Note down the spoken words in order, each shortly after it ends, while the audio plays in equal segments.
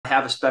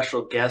have a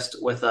special guest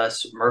with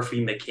us,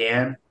 Murphy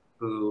McCann,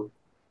 who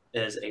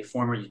is a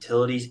former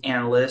utilities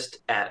analyst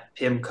at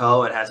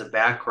PIMCO and has a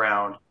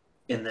background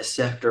in this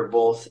sector,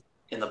 both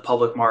in the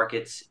public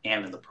markets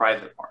and in the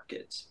private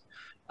markets.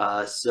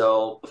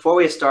 So before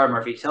we start,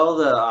 Murphy, tell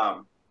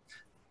the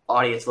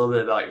audience a little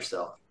bit about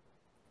yourself.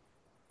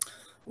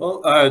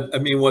 Well, I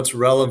mean, what's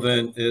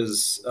relevant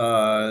is,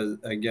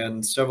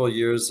 again, several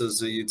years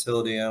as a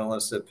utility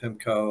analyst at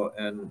PIMCO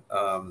and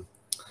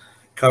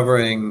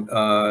covering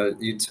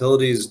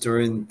utilities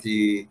during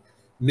the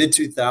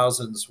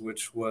mid-2000s,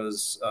 which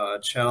was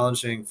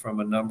challenging from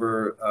a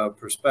number of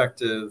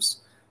perspectives.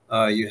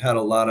 You had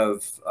a lot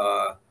of,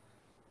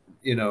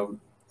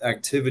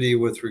 activity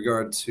with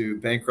regard to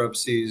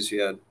bankruptcies.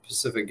 You had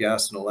Pacific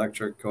Gas and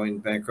Electric going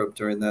bankrupt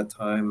during that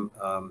time.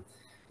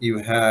 You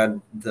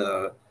had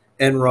the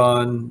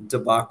Enron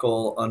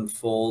debacle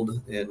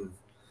unfold in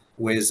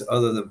ways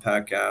other than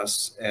Pat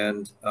Gas.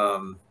 And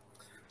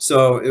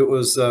so it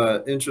was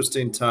an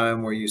interesting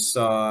time where you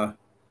saw,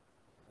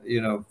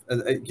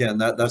 again,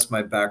 that's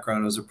my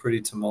background. It was a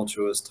pretty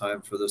tumultuous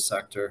time for the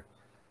sector.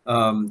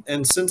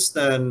 And since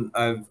then,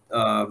 I'm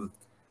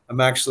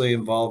actually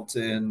involved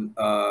in,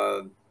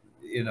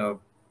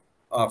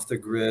 off the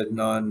grid,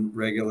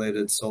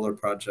 non-regulated solar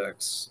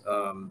projects.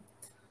 I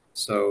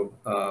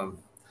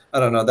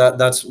don't know,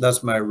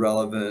 that's my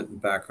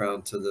relevant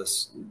background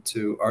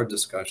to our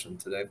discussion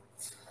today.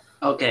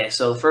 Okay,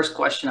 so the first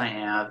question I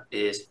have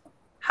is,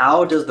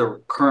 how does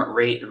the current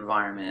rate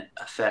environment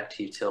affect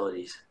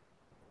utilities?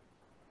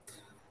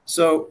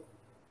 So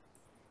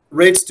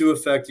rates do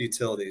affect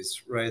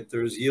utilities, right?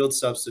 There's yield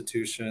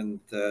substitution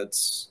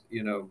that's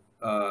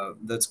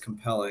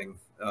compelling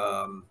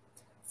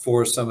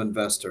for some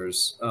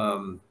investors.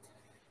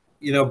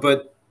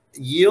 But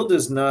yield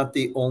is not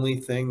the only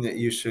thing that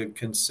you should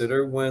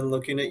consider when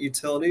looking at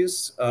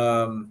utilities.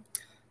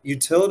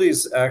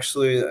 Utilities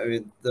actually, I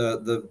mean,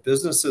 the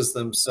businesses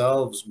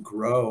themselves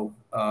grow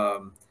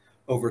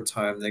over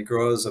time. They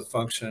grow as a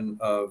function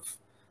of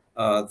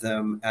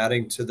them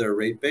adding to their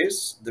rate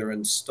base, their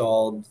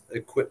installed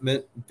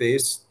equipment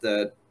base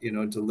that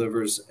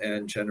delivers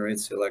and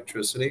generates the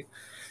electricity.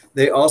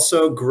 They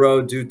also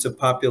grow due to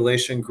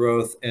population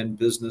growth and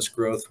business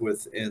growth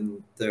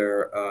within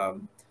their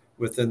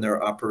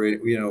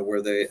operate,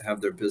 where they have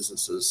their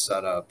businesses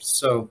set up.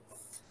 So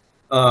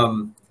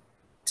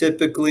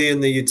typically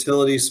in the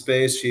utility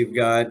space, you've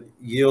got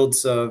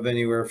yields of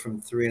anywhere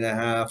from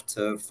 3.5%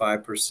 to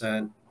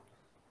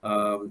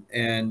 5%.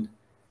 And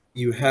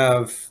you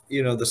have,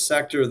 the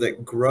sector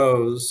that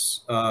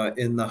grows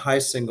in the high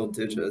single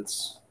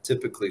digits,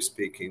 typically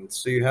speaking.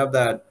 So you have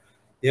that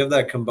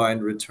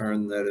combined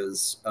return that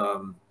is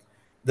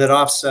that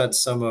offsets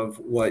some of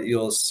what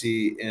you'll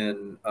see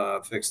in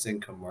fixed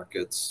income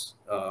markets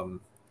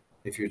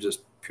if you're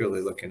just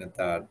purely looking at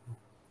that.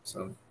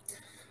 So,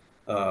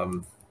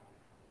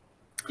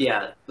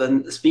 yeah.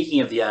 Then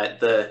speaking of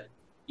the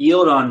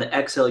yield on the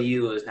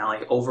XLU is now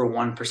like over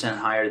 1%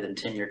 higher than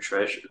 10-year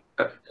treasury.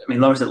 I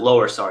mean,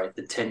 lower, sorry,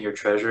 the 10-year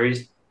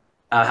treasuries.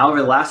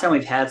 However, the last time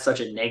we've had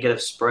such a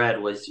negative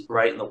spread was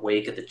right in the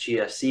wake of the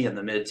GFC in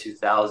the mid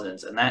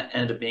 2000s, and that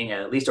ended up being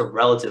at least a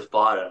relative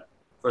bottom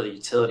for the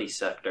utility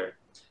sector.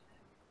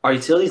 Are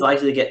utilities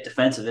likely to get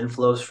defensive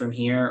inflows from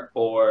here,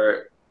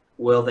 or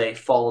will they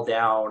fall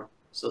down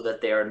so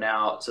that their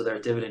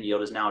dividend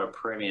yield is now at a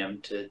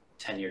premium to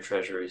 10-year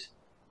treasuries?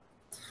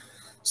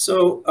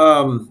 So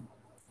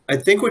I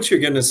think what you're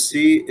going to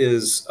see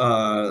is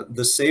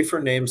the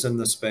safer names in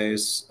the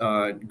space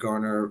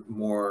garner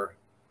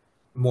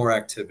more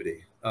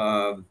activity.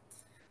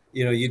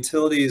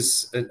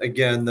 Utilities,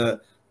 again,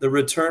 the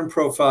return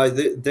profile,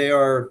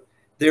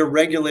 they're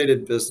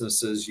regulated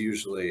businesses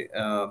usually,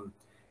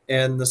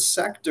 and the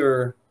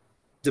sector,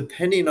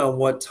 depending on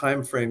what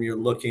time frame you're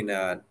looking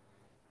at,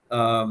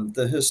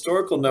 the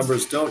historical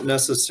numbers don't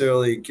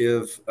necessarily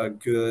give a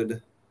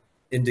good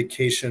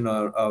indication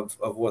of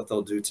what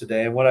they'll do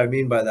today. And what I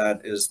mean by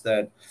that is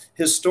that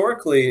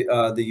historically,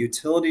 the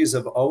utilities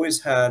have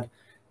always had,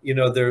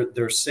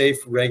 their safe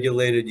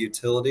regulated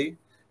utility.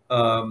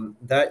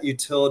 That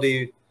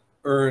utility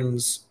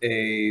earns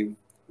a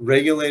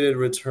regulated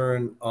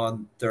return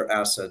on their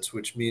assets,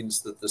 which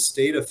means that the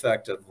state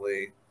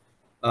effectively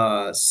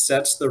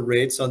sets the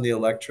rates on the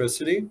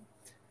electricity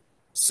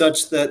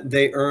such that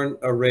they earn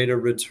a rate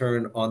of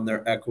return on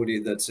their equity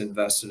that's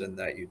invested in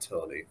that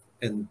utility.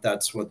 And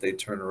that's what they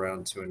turn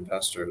around to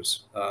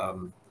investors.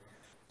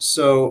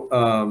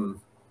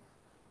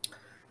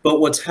 But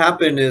what's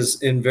happened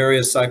is in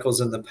various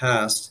cycles in the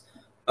past,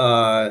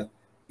 what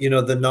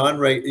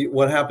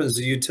happens,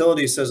 the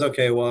utility says,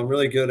 okay, well, I'm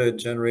really good at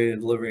generating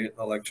and delivering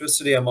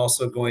electricity. I'm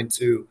also going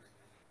to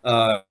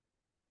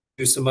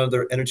do some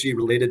other energy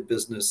related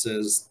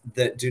businesses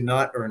that do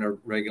not earn a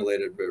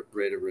regulated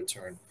rate of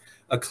return.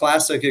 A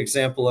classic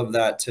example of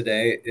that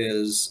today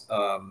is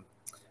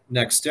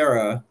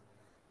NextEra,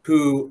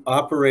 who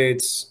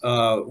operates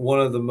one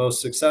of the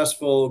most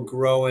successful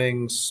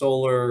growing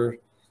solar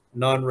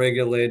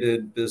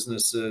non-regulated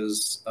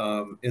businesses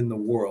in the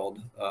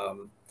world.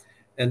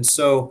 And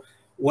so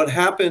what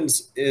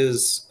happens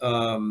is,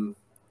 when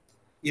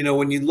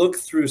you look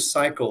through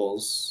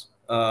cycles,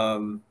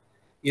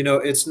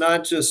 it's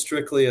not just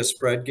strictly a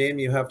spread game.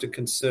 You have to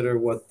consider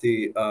what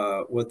the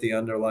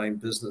underlying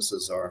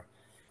businesses are.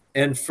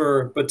 And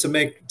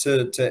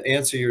to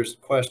answer your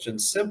question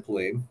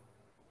simply,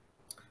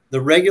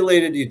 the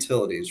regulated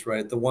utilities,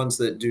 right, the ones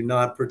that do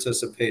not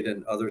participate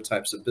in other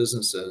types of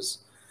businesses,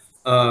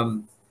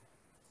 um,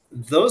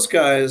 those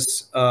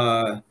guys,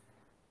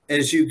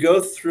 as you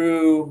go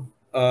through,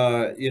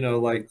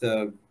 like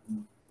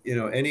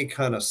any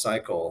kind of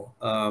cycle,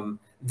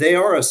 they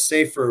are a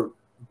safer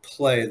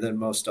play than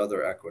most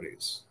other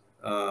equities.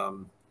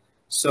 Um,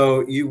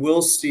 so you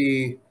will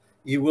see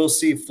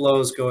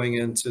flows going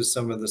into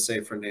some of the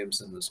safer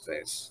names in the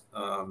space,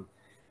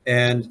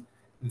 and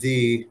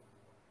the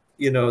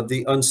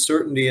the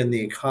uncertainty in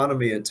the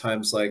economy at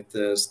times like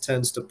this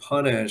tends to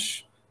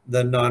punish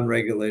the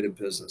non-regulated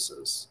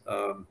businesses.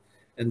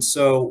 And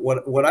so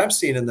what I've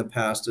seen in the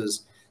past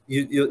is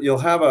you'll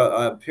have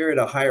a period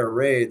of higher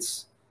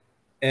rates,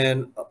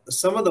 and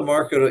some of the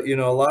market,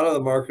 a lot of the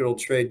market will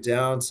trade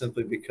down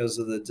simply because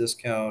of the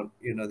discount,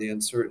 the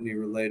uncertainty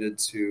related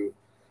to,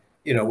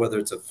 whether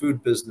it's a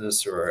food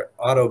business or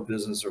auto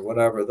business or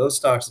whatever. Those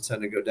stocks will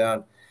tend to go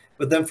down.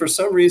 But then for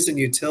some reason,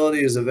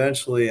 utilities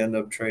eventually end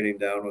up trading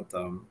down with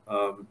them,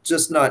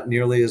 just not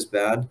nearly as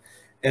bad.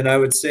 And I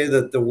would say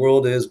that the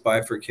world is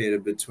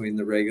bifurcated between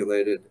the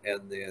regulated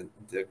and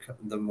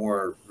the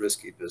more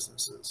risky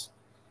businesses.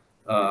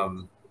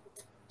 Um,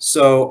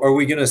 so are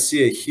we going to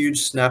see a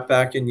huge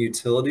snapback in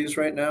utilities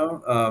right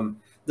now?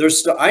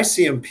 I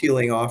see them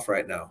peeling off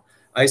right now.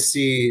 I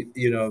see,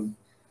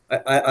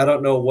 I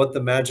don't know what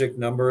the magic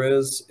number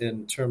is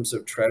in terms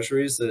of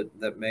treasuries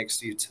that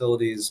makes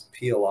utilities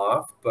peel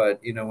off. But,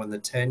 when the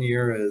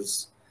 10-year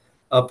is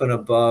up and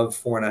above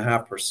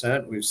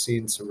 4.5%, we've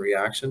seen some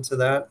reaction to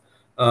that.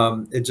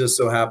 It just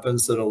so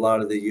happens that a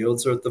lot of the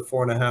yields are at the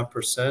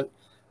 4.5%.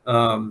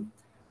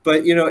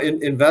 But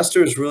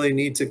investors really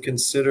need to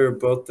consider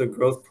both the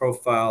growth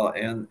profile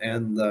and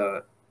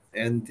the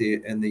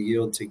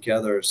yield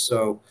together.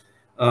 So,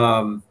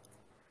 um,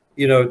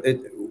 you know,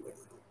 it,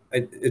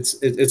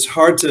 it's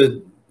hard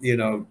to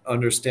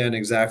understand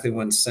exactly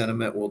when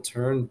sentiment will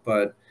turn,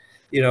 but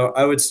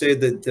I would say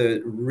that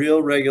the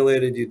real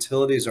regulated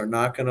utilities are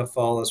not going to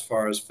fall as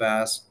far as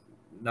fast,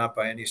 not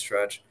by any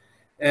stretch,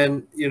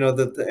 and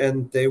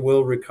and they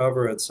will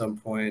recover at some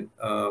point.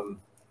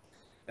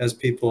 As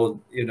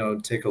people,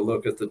 take a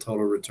look at the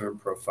total return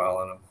profile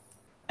on them.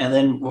 And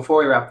then before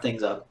we wrap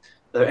things up,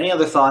 are there any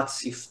other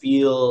thoughts you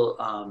feel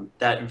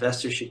that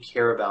investors should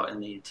care about in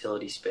the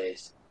utility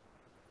space?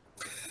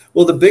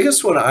 Well, the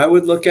biggest one I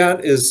would look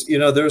at is,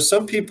 there are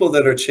some people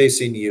that are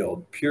chasing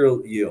yield,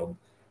 pure yield.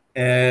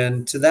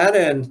 And to that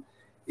end,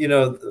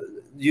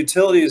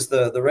 utilities,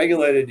 the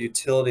regulated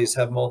utilities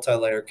have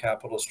multi-layer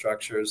capital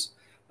structures.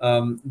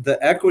 The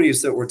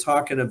equities that we're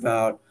talking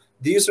about,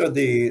 these are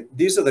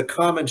the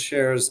common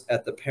shares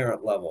at the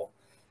parent level.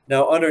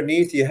 Now,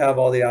 underneath, you have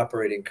all the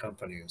operating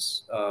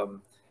companies.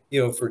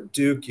 For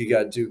Duke, you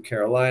got Duke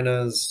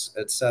Carolinas,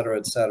 et cetera,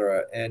 et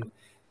cetera. And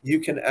you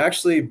can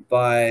actually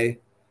buy.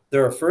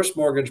 There are first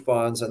mortgage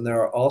bonds, and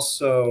there are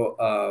also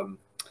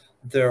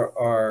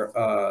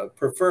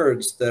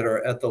preferreds that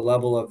are at the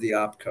level of the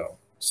opco.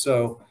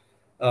 So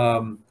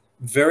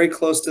very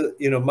close to,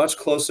 much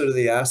closer to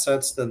the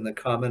assets than the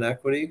common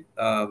equity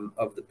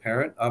of the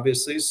parent,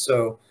 obviously.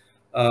 So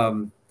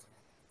um,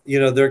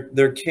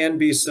 there can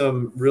be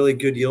some really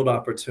good yield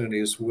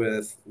opportunities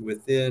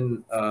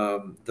within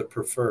the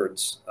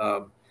preferreds.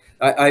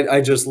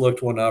 I just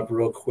looked one up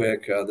real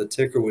quick. The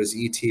ticker was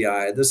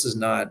ETI. This is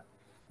not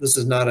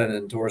an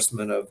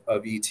endorsement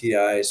of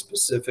ETI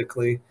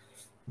specifically,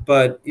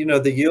 but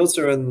the yields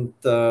are in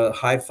the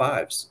high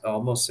fives,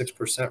 almost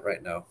 6%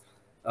 right now,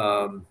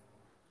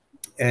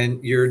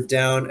 and you're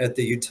down at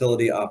the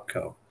utility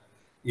opco.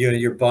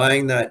 You're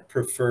buying that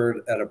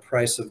preferred at a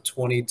price of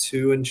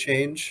 22 and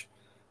change,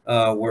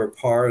 where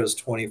par is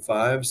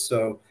 25.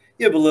 So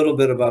you have a little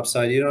bit of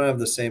upside. You don't have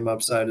the same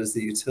upside as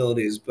the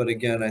utilities, but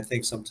again, I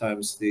think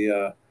sometimes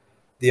the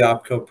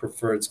opco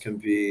preferreds can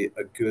be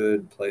a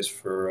good place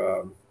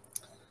for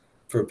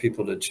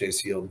people to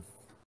chase yield.